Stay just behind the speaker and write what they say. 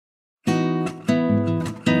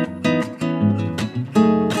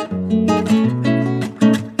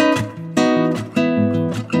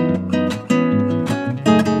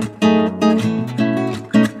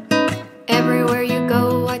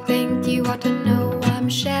know I'm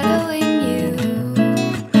shadowing you.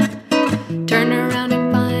 Turn around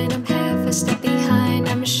and find I'm half a step behind.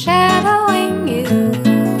 I'm shadowing you.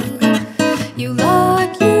 You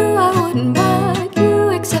look, I wouldn't bug you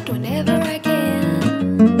except whenever I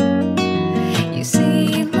can. You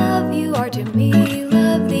see, love, you are to me,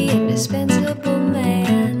 love, the indispensable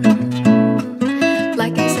man.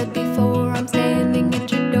 Like I said before, I'm standing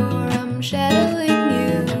at your door, I'm shadowing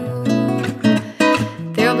you.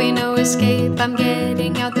 There'll be no escape, I'm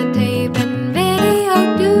getting out the tape and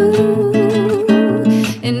video too.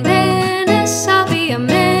 In Venice, I'll be a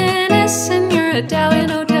menace in your Italian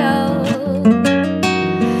hotel.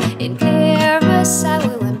 In Paris, I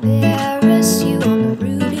will embarrass you on the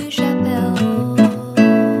Rue du Chapelle.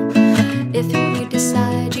 If you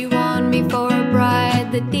decide you want me for a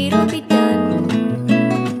bride, the deed'll be done.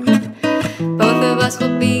 Both of us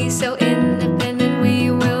will be so independent,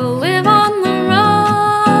 we will live on the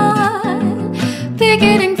run,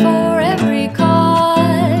 picketing for every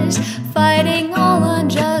cause, fighting all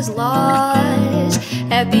unjust laws.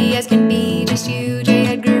 Happy as can be, just you, J.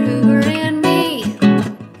 Edgar Hoover, and me.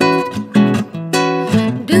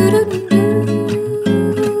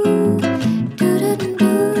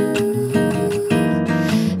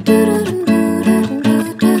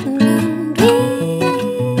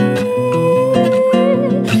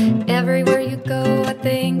 Everywhere you go, I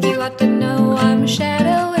think you ought to know I'm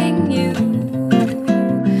shadowing you.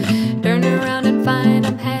 Turn around and find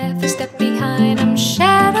I'm half a step behind. I'm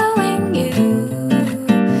shadowing you.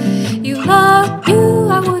 You look,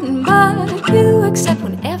 I wouldn't bug you except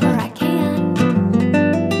whenever I can.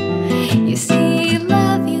 You see,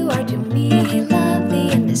 love, you are to me, love,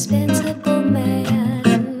 the indispensable man.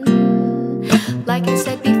 Like I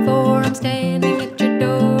said before, I'm standing at your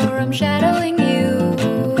door, I'm shadowing you.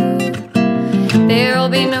 There'll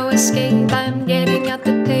be no escape, I'm getting out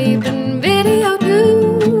the tape and video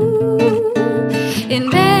too. In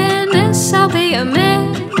Venice, I'll be a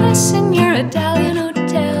menace in your Italian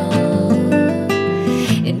hotel.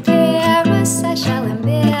 In Paris, I shall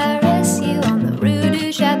embarrass you on the Rue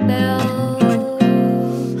du Chapelle.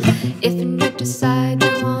 If you decide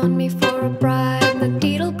you want me